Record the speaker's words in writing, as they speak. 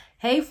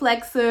Hey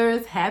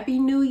Flexers, Happy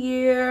New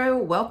Year.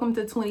 Welcome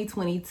to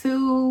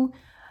 2022.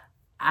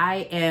 I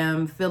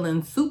am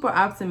feeling super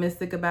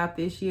optimistic about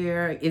this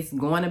year. It's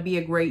going to be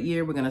a great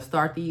year. We're going to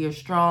start the year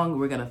strong.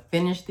 We're going to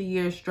finish the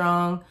year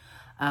strong.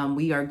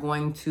 We are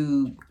going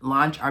to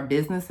launch our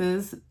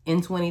businesses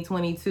in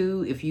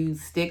 2022. If you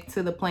stick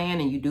to the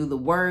plan and you do the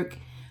work,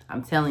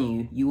 I'm telling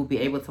you, you will be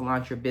able to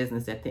launch your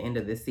business at the end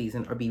of this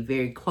season, or be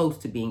very close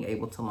to being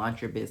able to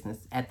launch your business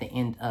at the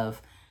end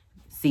of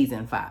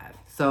season 5.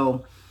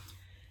 So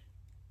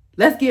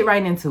let's get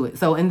right into it.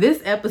 So in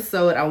this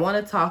episode, I want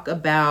to talk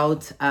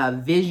about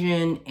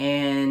vision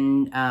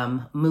and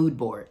mood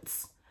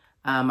boards.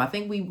 I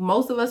think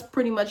most of us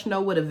pretty much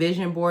know what a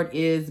vision board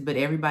is, but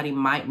everybody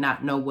might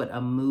not know what a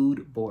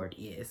mood board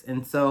is.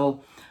 And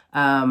so,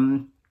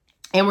 and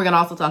we're going to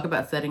also talk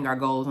about setting our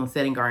goals and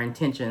setting our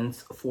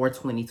intentions for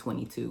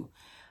 2022.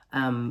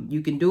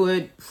 You can do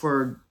it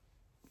for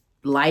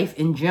life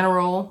in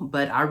general,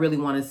 but I really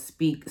want to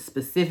speak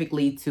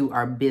specifically to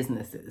our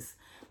businesses,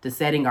 to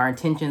setting our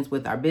intentions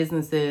with our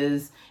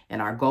businesses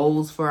and our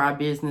goals for our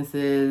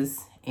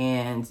businesses,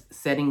 and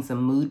setting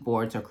some mood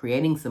boards or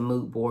creating some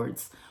mood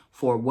boards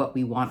for what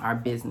we want our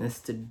business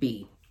to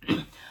be.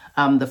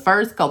 The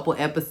first couple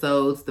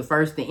episodes,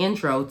 the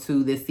intro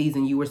to this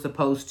season, you were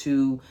supposed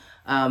to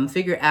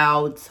figure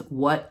out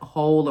what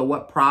hole or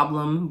what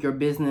problem your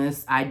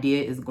business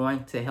idea is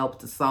going to help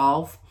to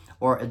solve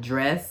or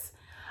address.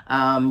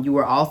 You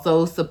were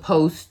also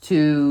supposed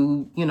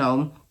to,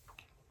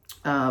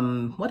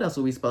 what else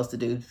were we supposed to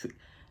do?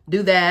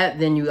 Do that.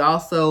 Then you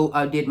also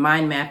did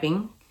mind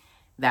mapping.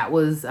 That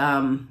was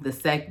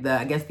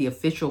the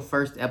official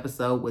first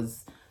episode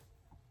was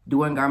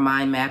doing our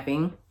mind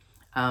mapping.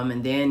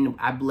 And then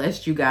I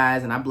blessed you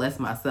guys, and I blessed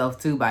myself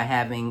too, by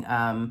having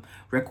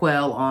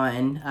Raquel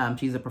on.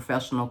 She's a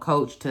professional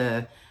coach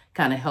to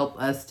kind of help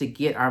us to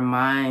get our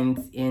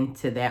minds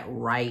into that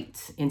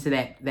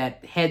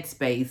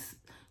headspace,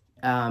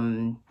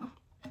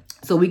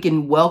 so we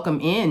can welcome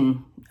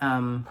in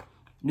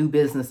new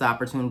business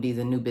opportunities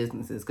and new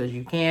businesses, because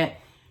you can't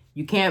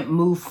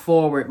move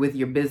forward with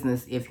your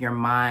business if your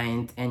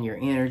mind and your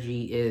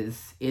energy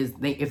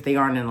if they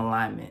aren't in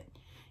alignment.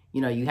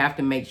 You have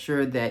to make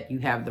sure that you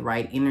have the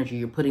right energy.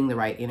 You're putting the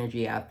right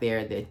energy out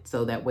there,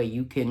 so that way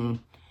you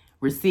can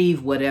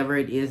receive whatever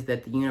it is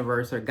that the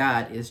universe or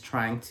God is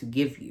trying to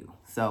give you.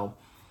 So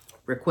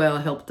Raquel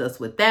helped us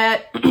with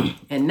that.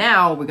 And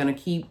now we're going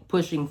to keep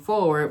pushing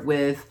forward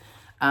with,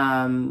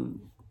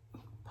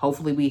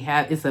 hopefully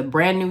it's a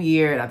brand new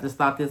year. And I just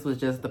thought this was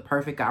just the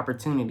perfect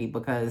opportunity,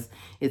 because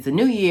it's a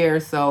new year.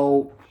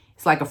 So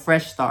it's like a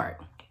fresh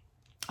start.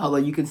 Although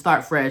you can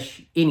start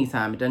fresh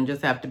anytime. It doesn't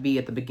just have to be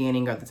at the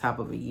beginning or the top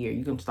of a year.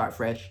 You can start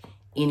fresh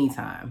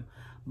anytime.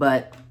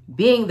 But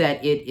being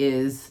that it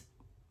is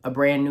a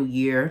brand new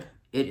year,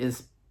 it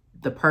is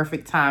the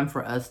perfect time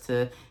for us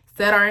to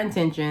set our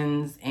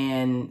intentions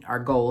and our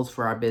goals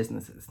for our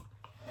businesses.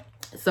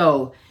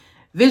 So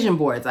vision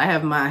boards. I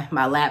have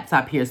my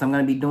laptop here, so I'm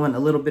going to be doing a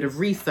little bit of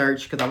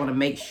research, because I want to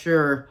make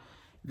sure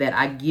that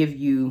I give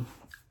you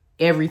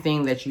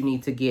everything that you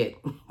need to get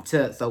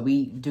so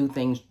we do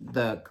things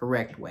the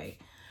correct way.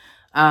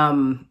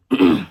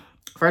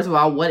 First of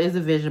all, what is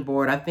a vision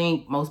board? I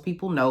think most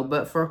people know,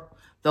 but for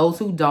those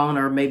who don't,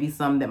 or maybe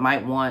some that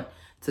might want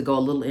to go a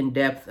little in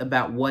depth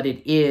about what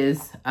it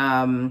is,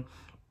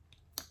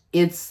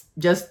 it's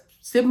just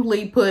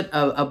simply put,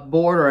 a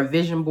board or a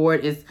vision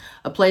board is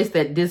a place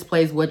that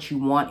displays what you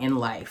want in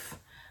life.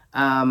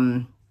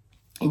 And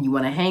you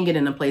want to hang it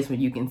in a place where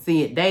you can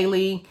see it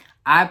daily.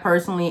 I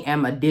personally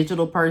am a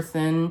digital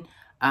person.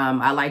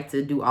 I like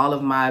to do all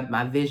of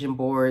my vision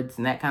boards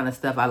and that kind of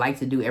stuff. I like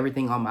to do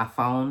everything on my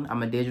phone.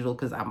 I'm a digital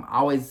because I'm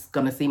always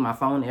going to see my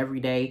phone every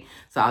day.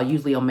 So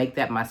I'll make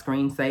that my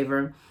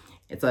screensaver.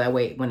 And so that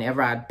way,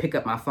 whenever I pick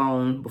up my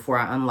phone, before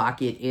I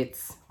unlock it,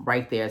 it's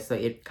right there. So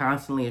it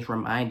constantly is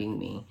reminding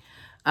me.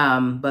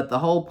 But the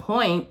whole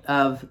point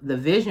of the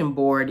vision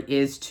board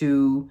is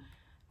to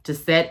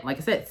set, like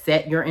I said,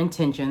 set your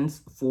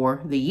intentions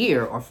for the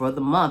year or for the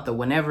month or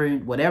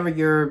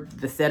whatever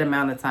the set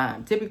amount of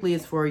time. Typically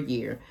it's for a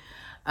year.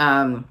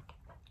 And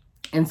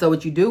so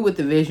what you do with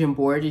the vision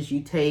board is you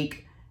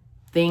take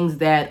things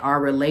that are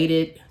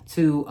related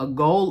to a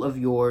goal of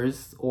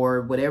yours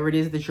or whatever it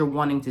is that you're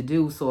wanting to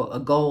do. So a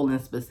goal in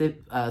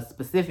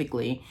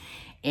specifically,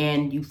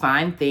 and you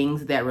find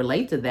things that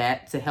relate to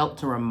that to help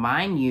to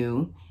remind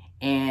you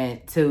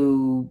and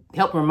to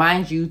help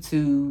remind you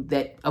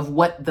of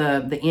what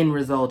the end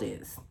result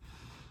is.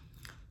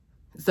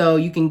 So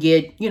you can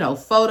get,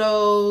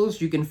 photos,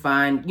 you can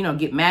find,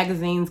 get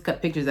magazines, cut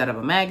pictures out of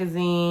a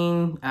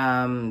magazine.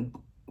 All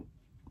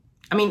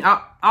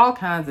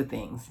kinds of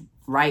things.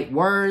 Write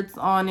words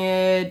on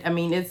it.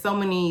 It's so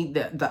many,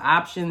 the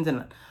options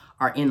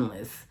are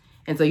endless.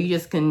 And so you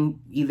just can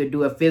either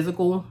do a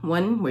physical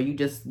one where you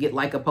just get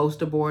like a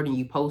poster board and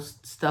you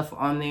post stuff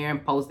on there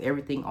and post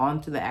everything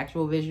onto the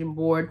actual vision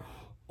board.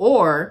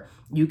 Or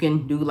you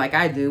can do like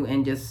I do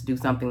and just do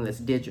something that's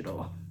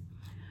digital.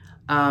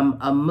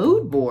 A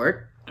mood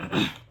board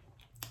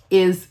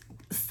is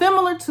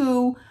similar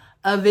to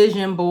a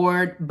vision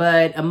board,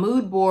 but a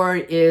mood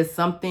board is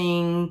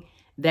something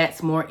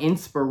that's more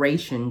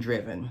inspiration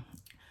driven.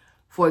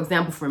 For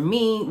example, for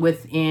me,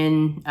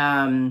 within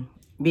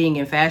being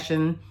in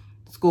fashion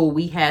school,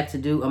 we had to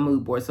do a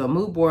mood board. So a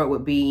mood board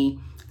would be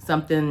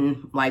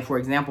something like, for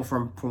example,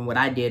 from what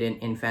I did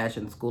in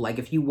fashion school. Like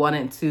if I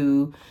want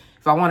to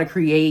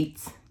create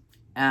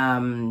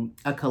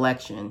a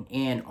collection,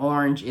 and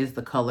orange is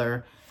the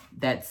color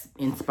that's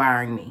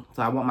inspiring me.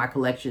 So I want my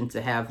collection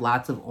to have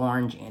lots of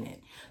orange in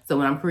it. So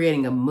when I'm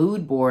creating a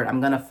mood board, I'm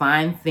going to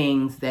find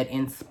things that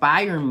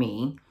inspire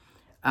me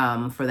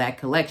for that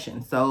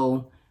collection.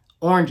 So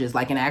oranges,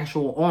 like an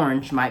actual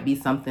orange, might be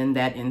something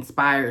that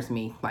inspires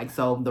me. Like,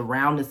 so the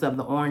roundness of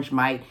the orange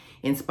might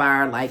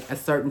inspire like a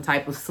certain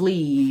type of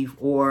sleeve,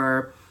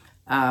 or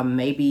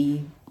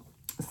maybe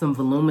some a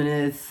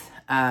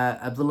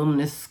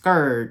voluminous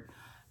skirt,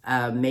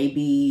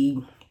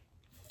 maybe,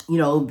 you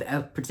know,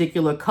 a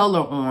particular color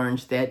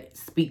orange that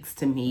speaks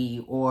to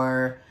me,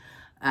 or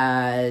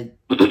it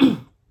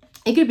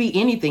could be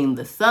anything,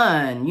 the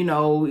sun, you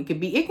know, it can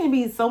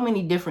be so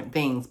many different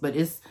things, but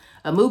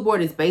a mood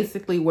board is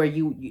basically where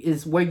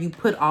you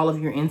put all of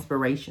your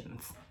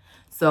inspirations.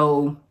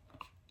 So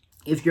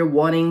if you're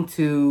wanting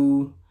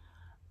to,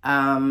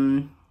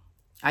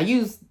 I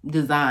use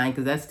design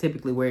because that's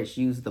typically where it's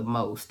used the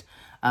most.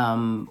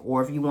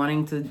 Or if you're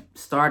wanting to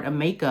start a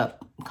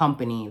makeup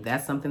company,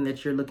 that's something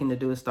that you're looking to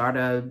do, is start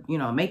a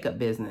makeup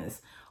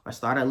business, or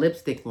start a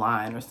lipstick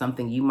line or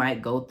something. You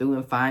might go through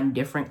and find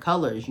different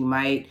colors. You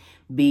might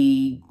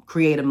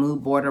create a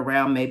mood board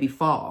around maybe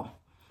fall.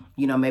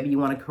 You know, maybe you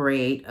want to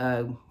create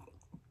a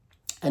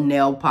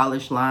nail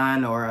polish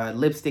line or a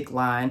lipstick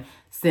line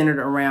centered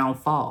around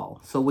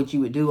fall. So what you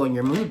would do on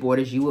your mood board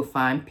is you would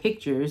find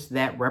pictures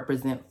that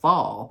represent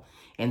fall,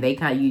 and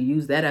you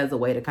use that as a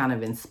way to kind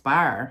of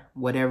inspire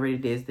whatever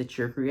it is that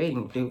you're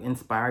creating, to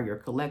inspire your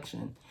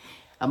collection.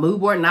 A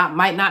mood board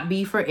might not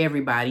be for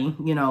everybody.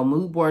 You know,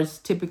 mood boards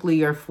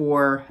typically are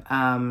for,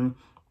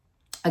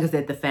 like I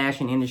said, the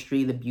fashion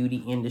industry, the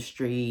beauty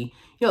industry,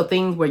 you know,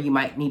 things where you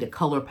might need a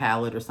color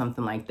palette or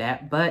something like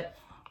that. But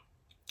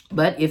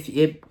if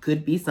it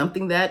could be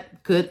something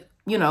that could,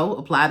 you know,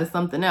 apply to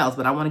something else.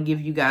 But I want to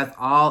give you guys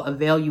all a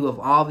value of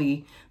all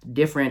the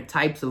different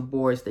types of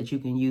boards that you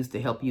can use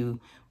to help you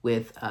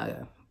with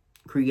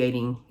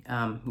creating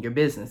your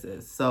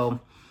businesses. So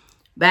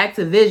back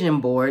to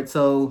vision board.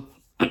 So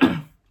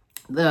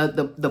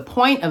the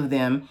point of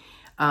them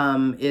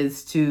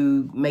is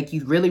to make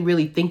you really,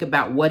 really think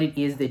about what it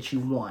is that you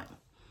want.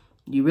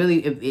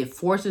 It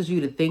forces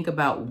you to think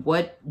about,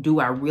 what do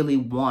I really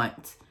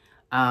want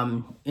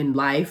in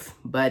life,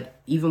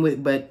 but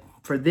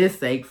for this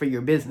sake, for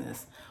your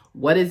business,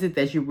 what is it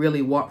that you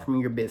really want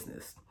from your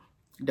business?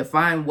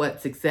 Define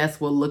what success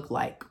will look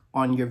like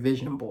on your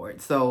vision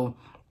board. So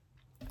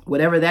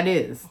whatever that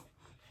is,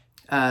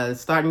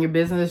 starting your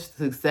business,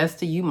 success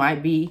to you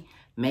might be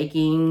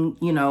making,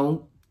 you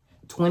know,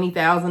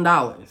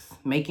 $20,000,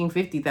 making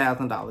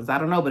 $50,000. I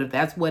don't know, but if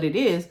that's what it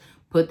is,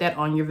 put that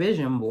on your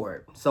vision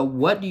board. So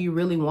what do you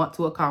really want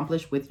to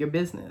accomplish with your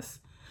business?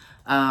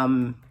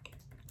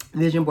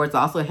 Vision boards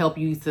also help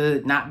you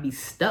to not be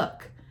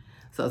stuck.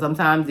 So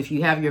sometimes if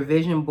you have your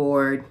vision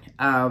board,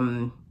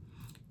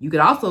 you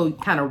could also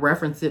kind of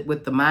reference it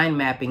with the mind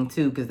mapping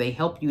too, because they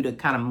help you to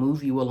kind of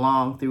move you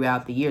along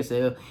throughout the year.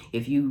 So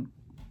if you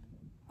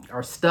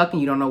are stuck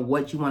and you don't know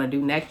what you want to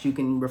do next, you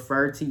can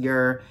refer to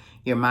your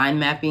mind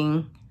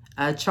mapping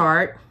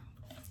chart,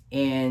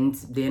 and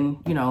then,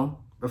 you know,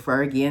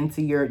 refer again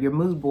to your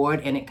mood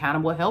board, and it kind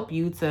of will help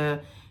you to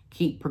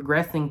keep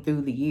progressing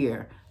through the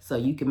year so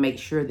you can make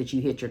sure that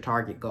you hit your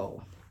target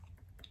goal.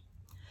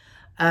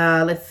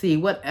 Let's see,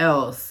 what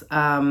else?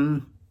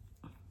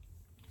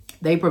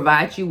 They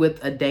provide you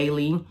with a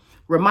daily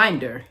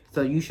reminder.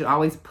 So you should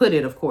always put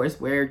it, of course,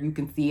 where you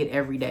can see it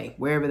every day,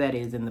 wherever that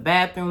is, in the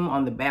bathroom,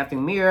 on the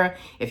bathroom mirror.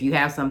 If you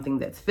have something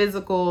that's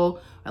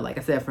physical, like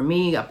I said, for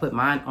me, I put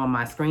mine on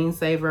my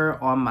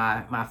screensaver on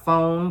my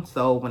phone.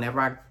 So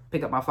whenever I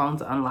pick up my phone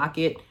to unlock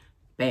it,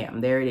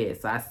 bam, there it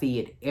is. So I see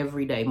it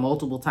every day,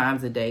 multiple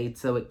times a day.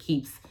 So it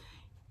keeps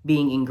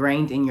being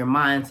ingrained in your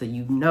mind, so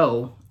you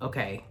know,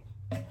 okay,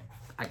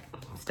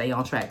 stay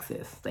on track,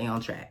 sis. Stay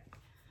on track.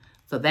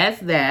 So that's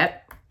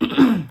that.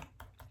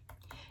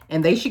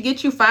 And they should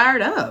get you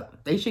fired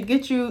up. They should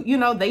get you, you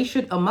know, they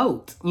should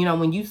emote. You know,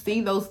 when you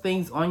see those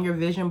things on your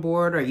vision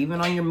board, or even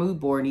on your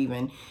mood board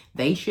even,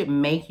 they should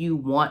make you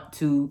want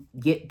to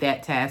get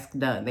that task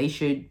done. They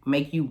should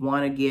make you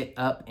want to get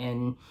up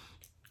and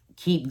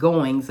keep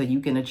going so you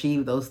can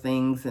achieve those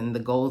things and the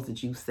goals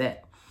that you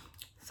set.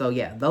 So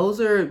yeah,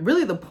 those are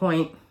really the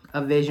point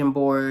of vision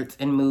boards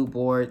and mood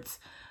boards,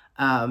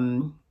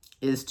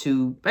 is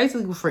to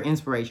basically for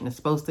inspiration. It's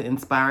supposed to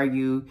inspire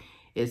you.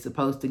 It's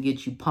supposed to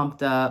get you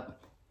pumped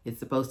up. It's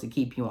supposed to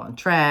keep you on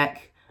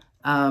track.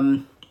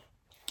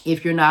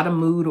 If you're not a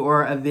mood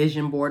or a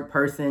vision board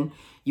person,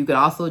 you could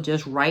also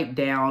just write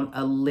down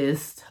a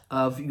list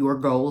of your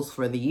goals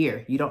for the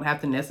year. You don't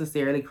have to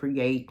necessarily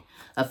create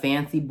a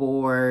fancy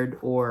board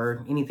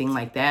or anything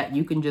like that.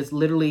 You can just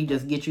literally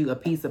just get you a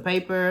piece of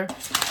paper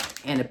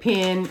and a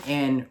pen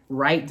and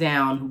write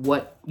down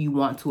what you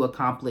want to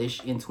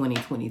accomplish in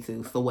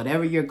 2022. So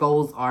whatever your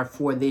goals are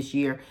for this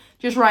year,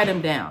 just write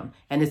them down.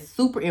 And it's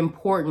super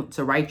important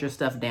to write your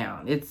stuff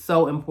down. It's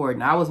so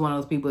important. I was one of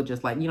those people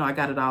just like, I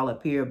got it all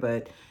up here,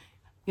 but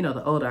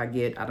the older I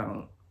get,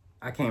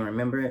 I can't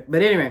remember it.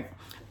 But anyway,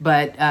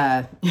 but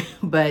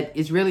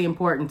it's really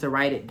important to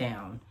write it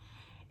down.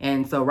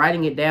 And so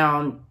writing it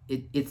down,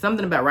 it's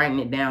something about writing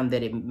it down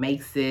that it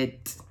makes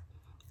it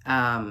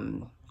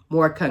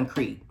more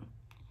concrete.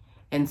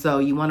 And so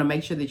you want to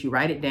make sure that you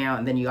write it down,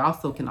 and then you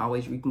also can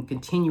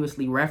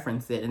continuously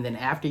reference it. And then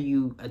after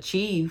you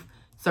achieve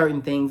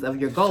certain things of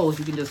your goals,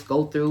 you can just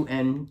go through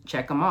and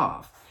check them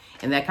off.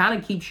 And that kind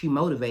of keeps you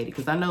motivated,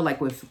 because I know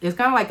it's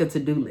kind of like a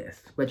to-do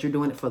list, but you're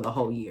doing it for the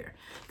whole year.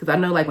 Because I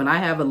know when I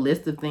have a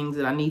list of things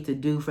that I need to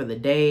do for the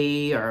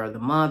day or the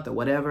month or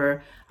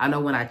whatever, I know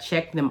when I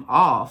check them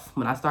off,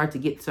 when I start to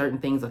get certain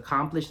things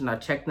accomplished and I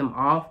check them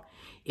off,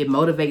 it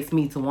motivates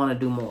me to want to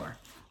do more.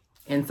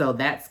 And so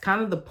that's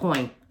kind of the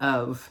point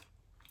of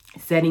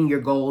setting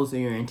your goals or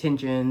your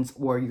intentions,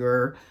 or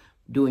you're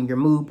doing your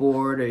mood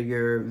board or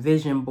your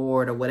vision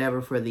board or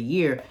whatever for the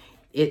year.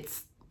 It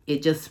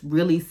just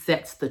really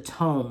sets the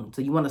tone.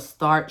 So you want to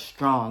start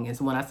strong. And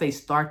so when I say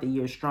start the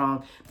year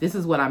strong, this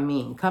is what I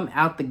mean. Come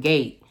out the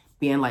gate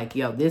being like,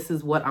 yo, this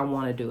is what I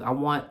want to do. I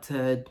want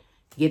to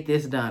get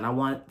this done. I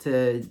want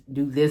to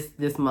do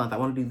this month. I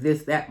want to do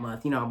this that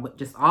month,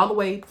 just all the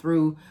way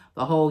through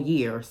the whole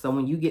year. So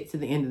when you get to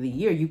the end of the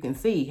year, you can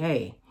see,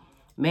 hey,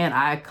 man,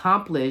 I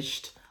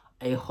accomplished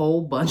a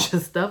whole bunch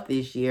of stuff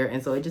this year.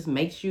 And so it just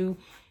makes you,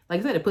 like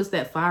I said, it puts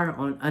that fire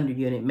under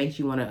you, and it makes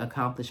you want to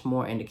accomplish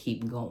more and to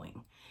keep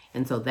going.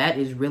 And so that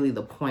is really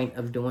the point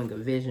of doing a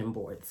vision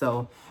board.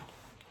 So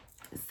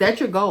set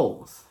your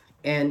goals.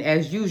 And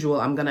as usual,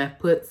 I'm going to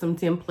put some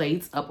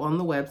templates up on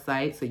the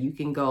website, so you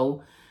can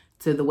go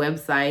to the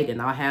website,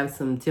 and I'll have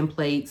some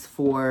templates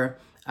for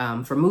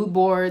mood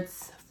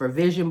boards, for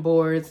vision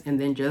boards, and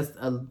then just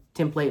a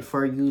template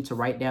for you to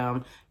write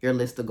down your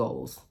list of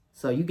goals.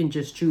 So you can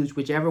just choose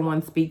whichever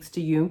one speaks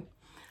to you,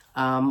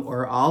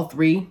 or all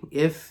three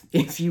if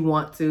you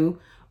want to.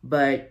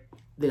 But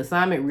the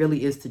assignment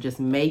really is to just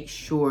make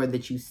sure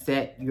that you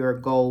set your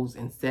goals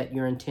and set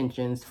your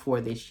intentions for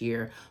this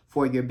year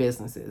for your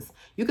businesses.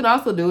 You can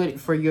also do it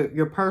for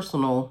your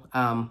personal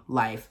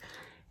life.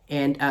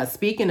 And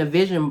speaking of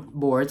vision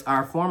boards,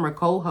 our former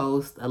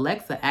co-host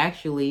Alexa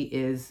actually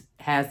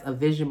has a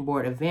vision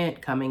board event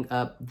coming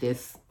up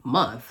this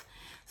month.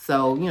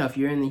 So, if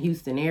you're in the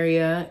Houston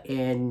area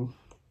and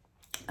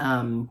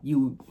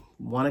you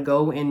want to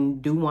go and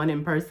do one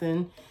in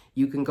person,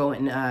 you can go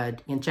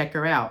and check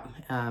her out,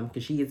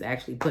 because she is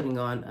actually putting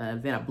on an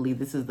event. I believe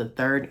this is the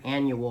 3rd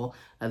annual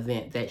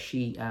event that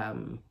she's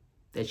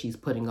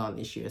putting on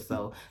this year.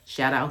 So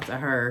shout out to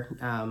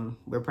her.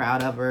 We're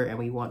proud of her, and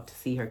we want to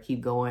see her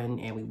keep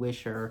going, and we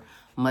wish her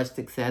much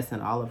success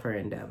in all of her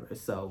endeavors.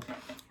 So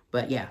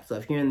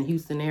if you're in the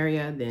Houston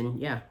area, then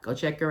go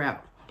check her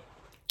out.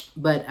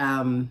 But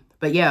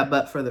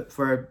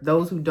for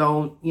those who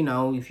don't,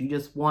 if you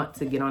just want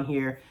to get on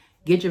here,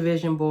 get your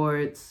vision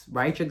boards,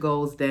 write your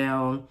goals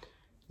down,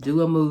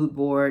 do a mood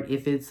board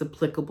if it's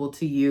applicable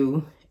to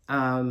you.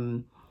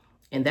 And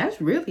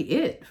that's really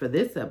it for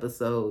this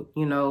episode.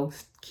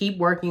 Keep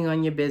working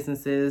on your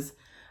businesses.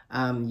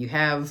 You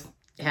have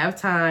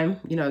time.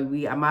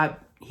 I'm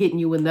not hitting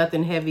you with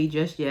nothing heavy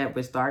just yet.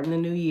 We're starting a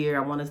new year.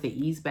 I want us to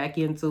ease back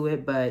into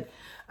it. But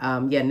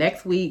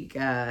next week,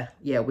 we're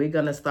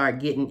going to start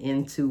getting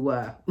into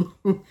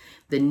the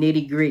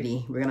nitty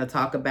gritty. We're going to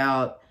talk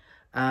about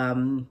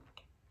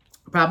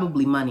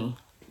probably money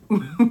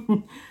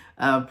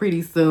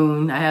pretty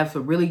soon. I have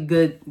some really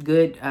good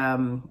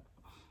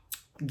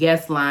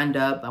guests lined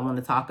up. I want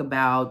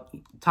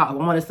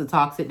us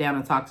to sit down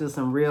and talk to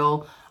some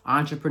real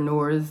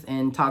entrepreneurs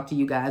and talk to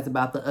you guys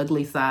about the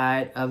ugly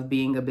side of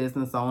being a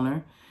business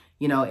owner.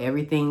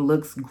 Everything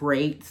looks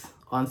great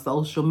on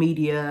social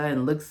media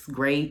and looks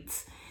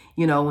great,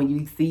 when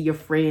you see your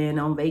friend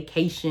on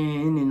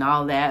vacation and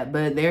all that,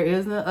 but there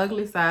is an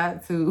ugly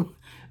side to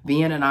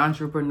being an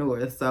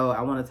entrepreneur. So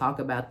I want to talk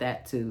about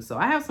that too. So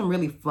I have some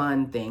really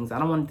fun things. I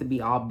don't want it to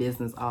be all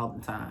business all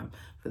the time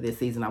for this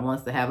season. I want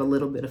us to have a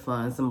little bit of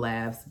fun, some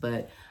laughs,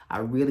 but I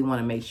really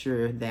want to make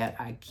sure that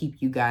I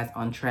keep you guys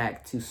on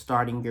track to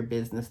starting your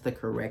business the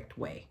correct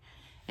way.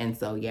 And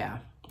so,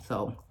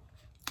 so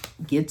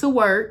get to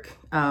work.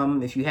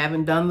 If you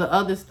haven't done the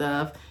other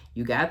stuff,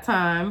 you got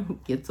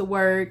time, get to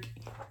work.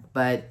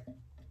 But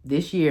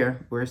this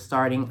year we're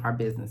starting our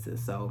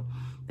businesses. So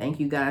thank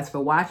you guys for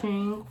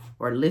watching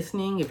or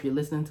listening. If you're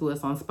listening to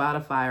us on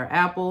Spotify or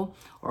Apple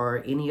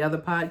or any other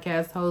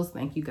podcast host,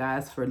 thank you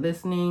guys for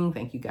listening.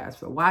 Thank you guys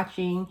for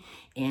watching.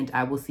 And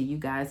I will see you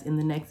guys in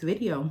the next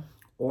video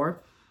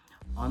or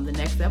on the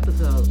next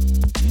episode.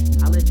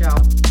 I'll let y'all.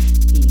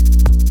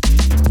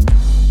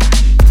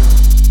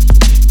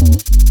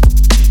 Peace.